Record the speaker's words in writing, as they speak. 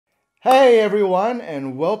Hey everyone,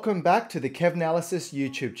 and welcome back to the Kevnalysis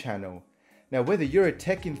YouTube channel. Now, whether you're a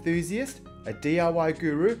tech enthusiast, a DIY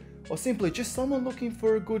guru, or simply just someone looking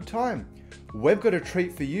for a good time, we've got a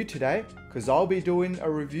treat for you today because I'll be doing a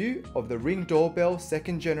review of the Ring Doorbell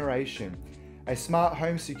 2nd generation, a smart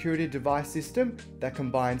home security device system that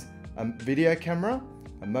combines a video camera,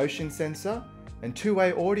 a motion sensor, and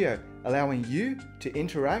two-way audio, allowing you to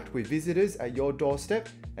interact with visitors at your doorstep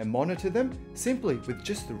and monitor them simply with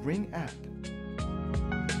just the Ring app.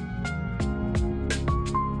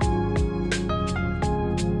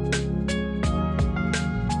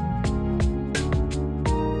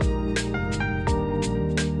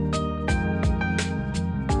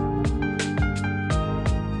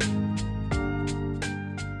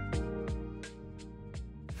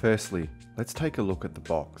 Firstly, let's take a look at the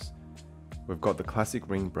box. We've got the classic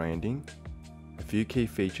Ring branding, a few key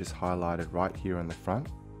features highlighted right here on the front.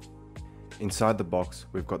 Inside the box,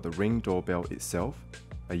 we've got the Ring doorbell itself,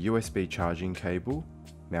 a USB charging cable,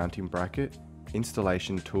 mounting bracket,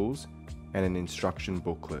 installation tools, and an instruction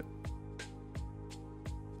booklet.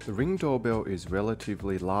 The Ring doorbell is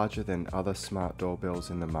relatively larger than other smart doorbells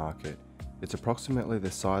in the market. It's approximately the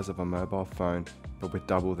size of a mobile phone, but with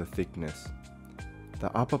double the thickness.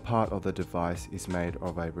 The upper part of the device is made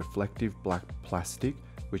of a reflective black plastic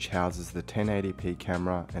which houses the 1080p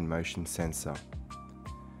camera and motion sensor.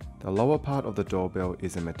 The lower part of the doorbell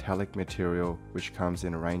is a metallic material which comes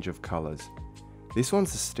in a range of colours. This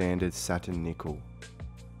one's the standard satin nickel.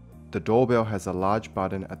 The doorbell has a large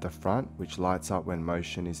button at the front which lights up when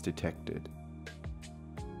motion is detected.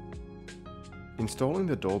 Installing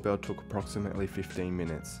the doorbell took approximately 15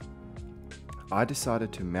 minutes. I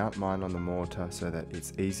decided to mount mine on the mortar so that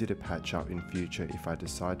it's easy to patch up in future if I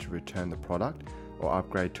decide to return the product or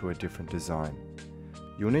upgrade to a different design.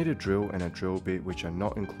 You'll need a drill and a drill bit which are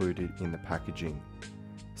not included in the packaging.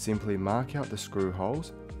 Simply mark out the screw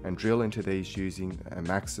holes and drill into these using a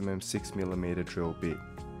maximum 6mm drill bit.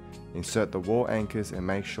 Insert the wall anchors and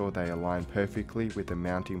make sure they align perfectly with the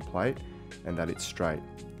mounting plate and that it's straight.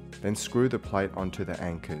 Then screw the plate onto the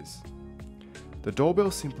anchors. The doorbell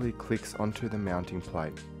simply clicks onto the mounting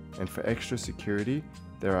plate, and for extra security,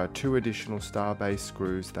 there are 2 additional star-based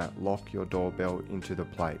screws that lock your doorbell into the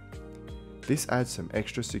plate. This adds some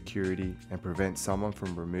extra security and prevents someone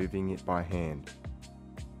from removing it by hand.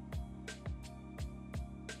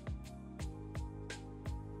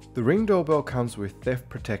 The Ring doorbell comes with theft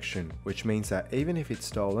protection, which means that even if it's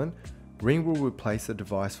stolen, Ring will replace the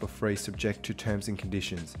device for free subject to terms and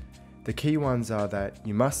conditions. The key ones are that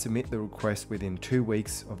you must submit the request within 2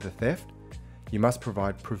 weeks of the theft, you must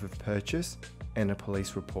provide proof of purchase, and a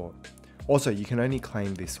police report. Also, you can only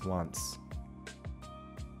claim this once.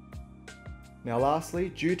 Now lastly,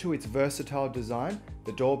 due to its versatile design,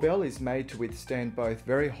 the doorbell is made to withstand both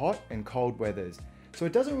very hot and cold weathers. So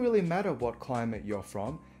it doesn't really matter what climate you're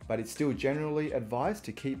from, but it's still generally advised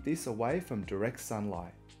to keep this away from direct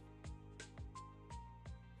sunlight.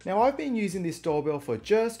 Now, I've been using this doorbell for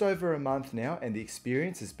just over a month now and the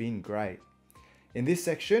experience has been great. In this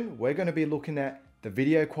section, we're going to be looking at the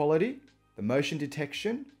video quality, the motion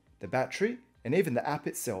detection, the battery, and even the app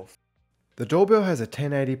itself. The doorbell has a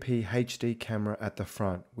 1080p HD camera at the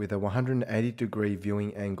front with a 180-degree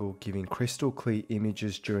viewing angle giving crystal clear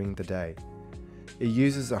images during the day. It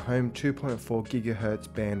uses a home 2.4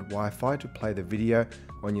 GHz band Wi-Fi to play the video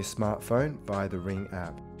on your smartphone via the Ring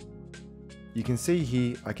app. You can see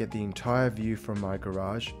here I get the entire view from my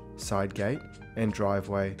garage, side gate and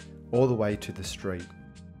driveway all the way to the street.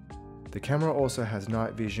 The camera also has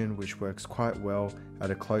night vision which works quite well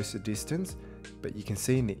at a closer distance, but you can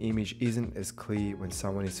see the image isn't as clear when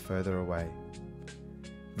someone is further away.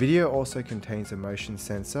 Video also contains a motion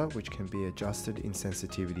sensor which can be adjusted in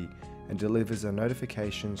sensitivity and delivers a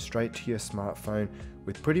notification straight to your smartphone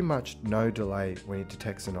with pretty much no delay when it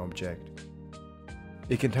detects an object.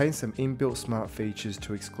 It contains some inbuilt smart features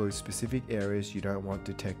to exclude specific areas you don't want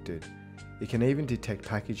detected. It can even detect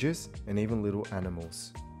packages and even little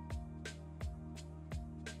animals.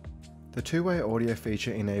 The two-way audio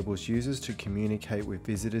feature enables users to communicate with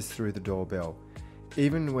visitors through the doorbell,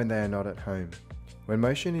 even when they are not at home. When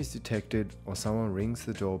motion is detected or someone rings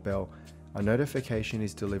the doorbell, a notification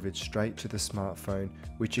is delivered straight to the smartphone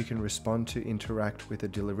which you can respond to interact with a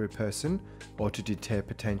delivery person or to deter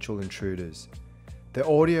potential intruders. The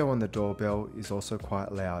audio on the doorbell is also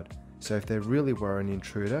quite loud, so if there really were an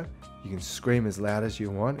intruder, you can scream as loud as you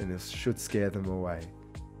want and it should scare them away.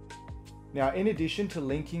 Now, in addition to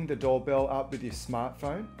linking the doorbell up with your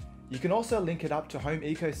smartphone, you can also link it up to home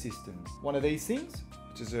ecosystems. One of these things,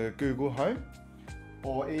 which is a Google Home,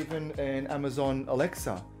 or even an Amazon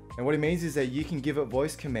Alexa, And what it means is that you can give it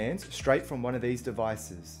voice commands straight from one of these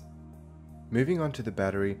devices. Moving on to the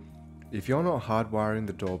battery, if you're not hardwiring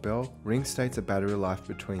the doorbell, Ring states a battery life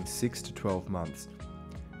between 6 to 12 months.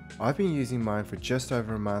 I've been using mine for just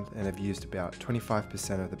over a month and have used about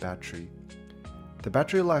 25% of the battery. The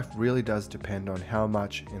battery life really does depend on how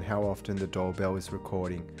much and how often the doorbell is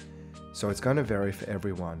recording, so it's going to vary for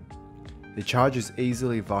everyone. It charges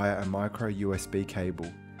easily via a micro USB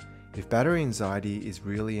cable. If battery anxiety is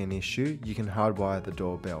really an issue, you can hardwire the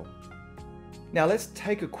doorbell. Now let's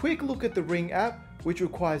take a quick look at the Ring app, which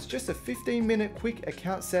requires just a 15-minute quick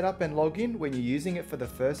account setup and login when you're using it for the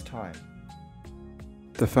first time.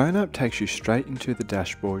 The phone app takes you straight into the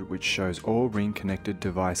dashboard, which shows all Ring connected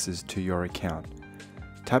devices to your account.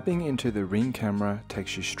 Tapping into the Ring camera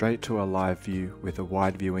takes you straight to a live view with a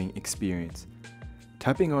wide viewing experience.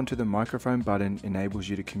 Tapping onto the microphone button enables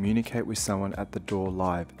you to communicate with someone at the door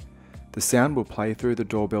live. The sound will play through the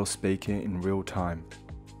doorbell speaker in real time.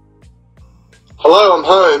 Hello, I'm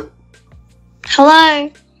home.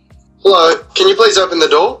 Hello. Hello, can you please open the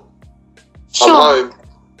door? Sure. I'm home.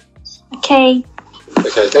 Okay.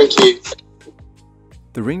 Okay, thank you.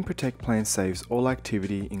 The Ring Protect plan saves all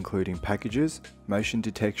activity including packages, motion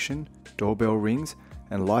detection, doorbell rings,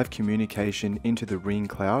 and live communication into the Ring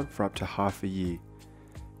cloud for up to half a year.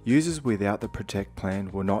 Users without the Protect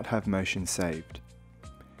plan will not have motion saved.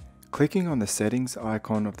 Clicking on the settings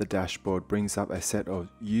icon of the dashboard brings up a set of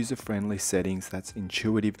user-friendly settings that's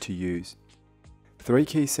intuitive to use. 3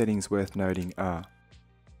 key settings worth noting are: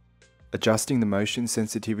 adjusting the motion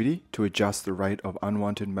sensitivity to adjust the rate of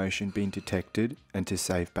unwanted motion being detected and to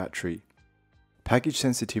save battery. Package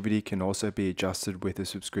sensitivity can also be adjusted with a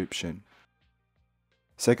subscription.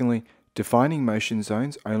 Secondly, defining motion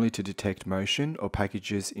zones only to detect motion or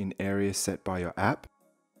packages in areas set by your app.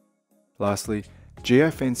 Lastly,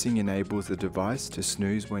 geofencing enables the device to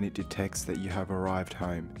snooze when it detects that you have arrived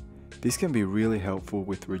home. This can be really helpful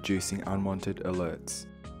with reducing unwanted alerts.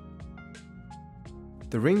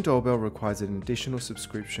 The Ring doorbell requires an additional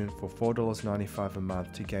subscription for $4.95 a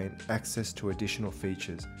month to gain access to additional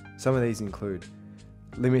features. Some of these include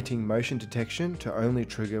limiting motion detection to only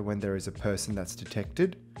trigger when there is a person that's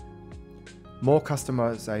detected, more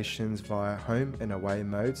customizations via home and away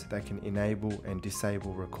modes that can enable and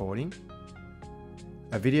disable recording,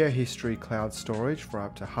 a video history cloud storage for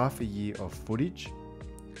up to half a year of footage,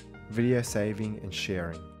 video saving and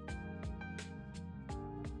sharing.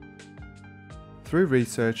 Through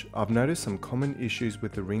research, I've noticed some common issues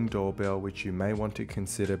with the Ring doorbell which you may want to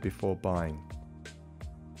consider before buying.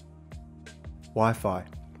 Wi-Fi.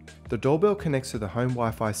 The doorbell connects to the home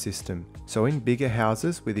Wi-Fi system, so in bigger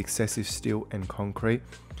houses with excessive steel and concrete,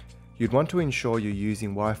 you'd want to ensure you're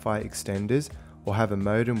using Wi-Fi extenders or have a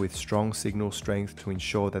modem with strong signal strength to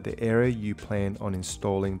ensure that the area you plan on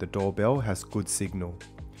installing the doorbell has good signal.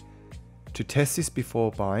 To test this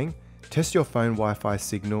before buying, test your phone Wi-Fi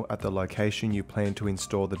signal at the location you plan to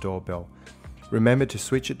install the doorbell. Remember to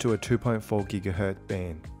switch it to a 2.4 GHz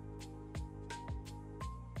band.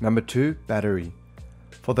 Number 2, battery.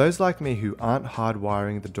 For those like me who aren't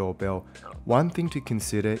hardwiring the doorbell, one thing to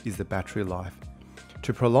consider is the battery life.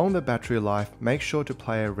 To prolong the battery life, make sure to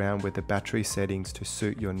play around with the battery settings to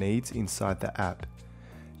suit your needs inside the app.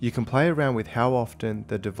 You can play around with how often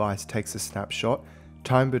the device takes a snapshot,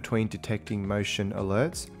 time between detecting motion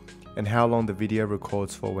alerts, and how long the video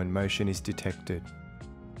records for when motion is detected.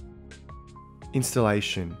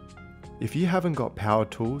 Installation. If you haven't got power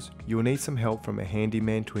tools, you will need some help from a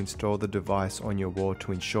handyman to install the device on your wall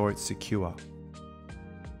to ensure it's secure.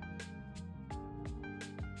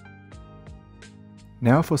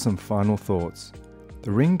 Now for some final thoughts.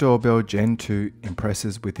 The Ring Doorbell Gen 2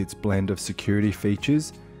 impresses with its blend of security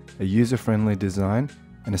features, a user-friendly design,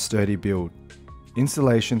 and a sturdy build.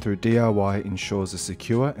 Installation through DIY ensures a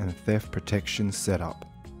secure and theft protection setup.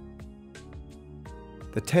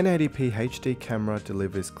 The 1080p HD camera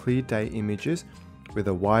delivers clear day images with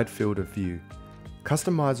a wide field of view.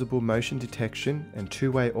 Customizable motion detection and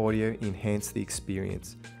two-way audio enhance the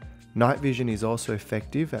experience. Night vision is also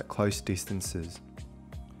effective at close distances.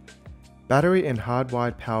 Battery and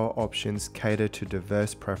hardwired power options cater to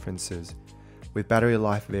diverse preferences, with battery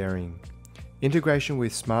life varying. Integration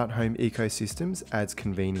with smart home ecosystems adds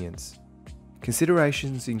convenience.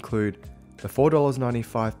 Considerations include the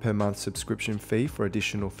 $4.95 per month subscription fee for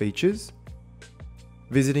additional features,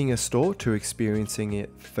 visiting a store to experiencing it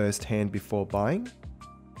firsthand before buying,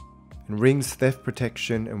 and Ring's theft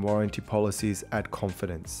protection and warranty policies add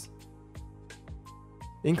confidence.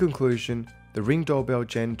 In conclusion, the Ring Doorbell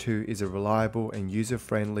Gen 2 is a reliable and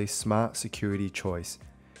user-friendly smart security choice.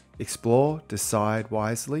 Explore, decide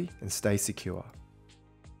wisely, and stay secure.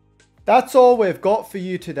 That's all we've got for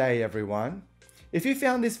you today, everyone. If you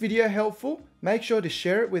found this video helpful, make sure to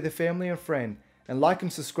share it with a family and friend, and like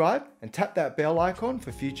and subscribe and tap that bell icon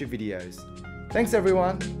for future videos. Thanks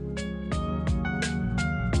everyone.